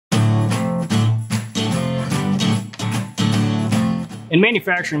In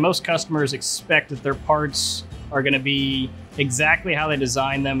manufacturing, most customers expect that their parts are going to be exactly how they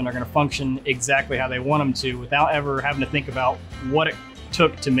design them and are going to function exactly how they want them to without ever having to think about what it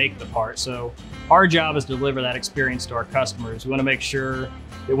took to make the part. So our job is to deliver that experience to our customers. We want to make sure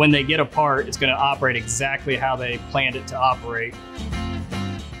that when they get a part, it's going to operate exactly how they planned it to operate.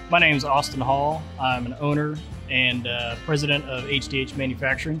 My name is Austin Hall. I'm an owner and president of HDH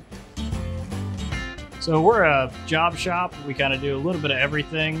Manufacturing. So we're a job shop. We kind of do a little bit of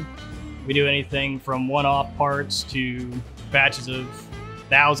everything. We do anything from one-off parts to batches of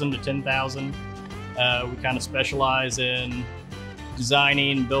 1,000 to 10,000. We kind of specialize in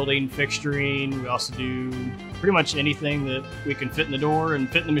designing, building, fixturing. We also do pretty much anything that we can fit in the door and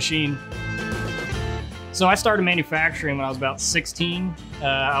fit in the machine. So I started manufacturing when I was about 16.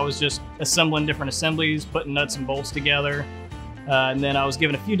 I was just assembling different assemblies, putting nuts and bolts together. And then I was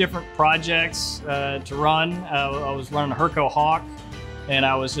given a few different projects to run. I was running a Hurco Hawk, and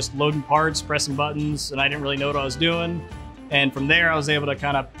I was just loading parts, pressing buttons, and I didn't really know what I was doing. And from there, I was able to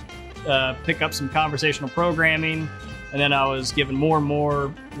kind of pick up some conversational programming. And then I was given more and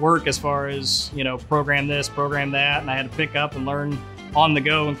more work as far as, you know, program this, program that, and I had to pick up and learn on the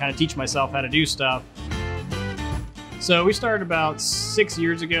go and kind of teach myself how to do stuff. So we started about 6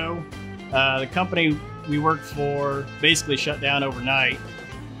 years ago. The company we worked for basically shut down overnight,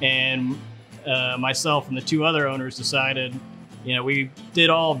 and myself and the two other owners decided, you know, we did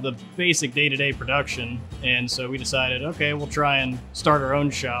all of the basic day-to-day production, and so we decided, okay, we'll try and start our own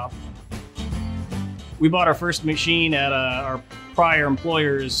shop. We bought our first machine at our prior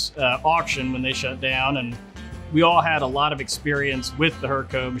employer's auction when they shut down, and we all had a lot of experience with the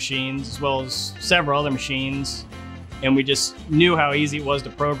Hurco machines as well as several other machines. And we just knew how easy it was to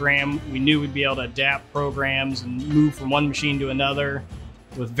program. We knew we'd be able to adapt programs and move from one machine to another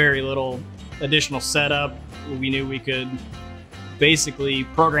with very little additional setup. We knew we could basically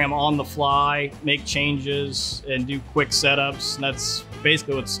program on the fly, make changes, and do quick setups. And that's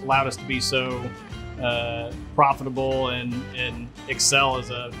basically what's allowed us to be so profitable and excel as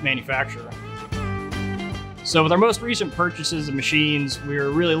a manufacturer. So with our most recent purchases of machines, we were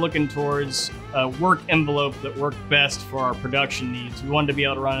really looking towards a work envelope that worked best for our production needs. We wanted to be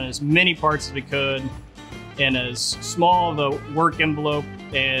able to run as many parts as we could in as small of a work envelope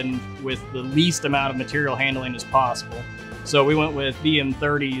and with the least amount of material handling as possible. So we went with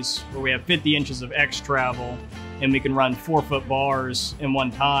BM30s, where we have 50 inches of X travel, and we can run 4-foot bars in one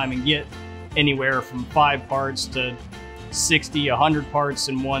time and get anywhere from 5 parts to 60, 100 parts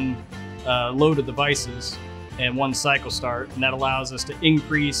in one load of devices and one cycle start, and that allows us to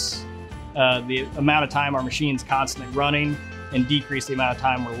increase the amount of time our machine's constantly running and decrease the amount of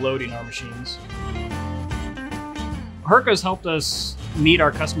time we're loading our machines. Hurco's helped us meet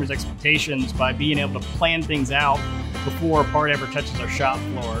our customers' expectations by being able to plan things out before a part ever touches our shop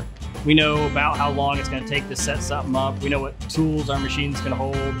floor. We know about how long it's going to take to set something up. We know what tools our machine's going to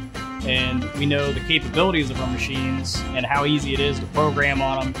hold, and we know the capabilities of our machines and how easy it is to program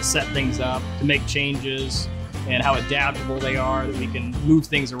on them, to set things up, to make changes, and how adaptable they are, that we can move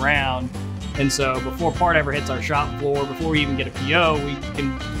things around. And so before part ever hits our shop floor, before we even get a PO, we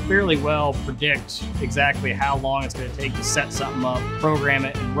can fairly well predict exactly how long it's going to take to set something up, program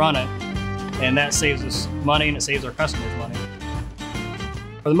it, and run it. And that saves us money, and it saves our customers money.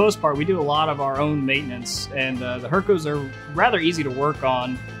 For the most part, we do a lot of our own maintenance, and the Hurcos are rather easy to work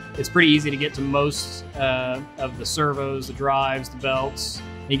on. It's pretty easy to get to most of the servos, the drives, the belts.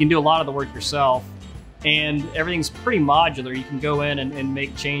 You can do a lot of the work yourself, and everything's pretty modular. You can go in and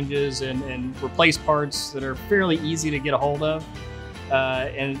make changes and replace parts that are fairly easy to get a hold of,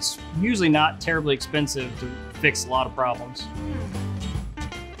 and it's usually not terribly expensive to fix a lot of problems.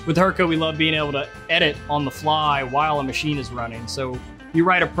 With Hurco, we love being able to edit on the fly while a machine is running. So you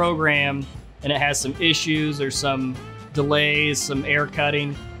write a program and it has some issues or some delays, some air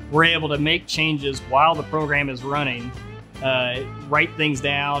cutting. We're able to make changes while the program is running, write things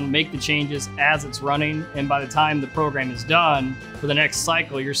down, make the changes as it's running, and by the time the program is done, for the next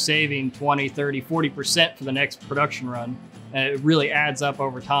cycle, you're saving 20, 30, 40% for the next production run. And it really adds up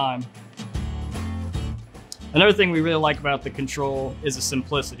over time. Another thing we really like about the control is the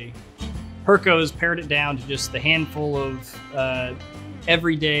simplicity. Hurco's pared it down to just the handful of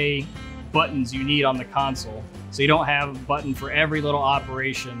everyday buttons you need on the console. So you don't have a button for every little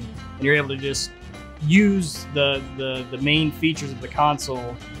operation, and you're able to just use the main features of the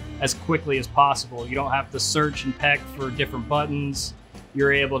console as quickly as possible. You don't have to search and peck for different buttons.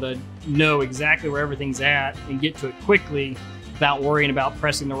 You're able to know exactly where everything's at and get to it quickly without worrying about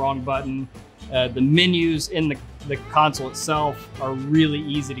pressing the wrong button. The menus in the console itself are really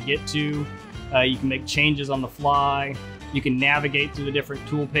easy to get to. You can make changes on the fly. You can navigate through the different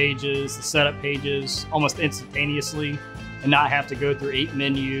tool pages, the setup pages, almost instantaneously, and not have to go through 8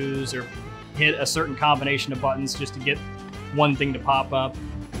 menus or hit a certain combination of buttons just to get one thing to pop up.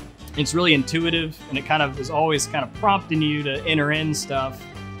 It's really intuitive, and it kind of is always kind of prompting you to enter in stuff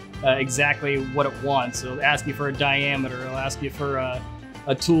exactly what it wants. It'll ask you for a diameter, it'll ask you for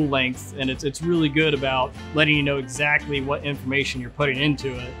a tool length, and it's really good about letting you know exactly what information you're putting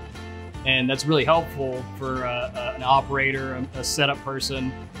into it. And that's really helpful for an operator, a setup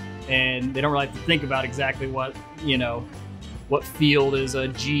person, and they don't really have to think about exactly what, you know, what field is a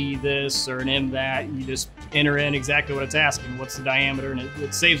G this or an M that. You just enter in exactly what it's asking, what's the diameter, and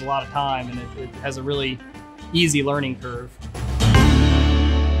it saves a lot of time, and it has a really easy learning curve.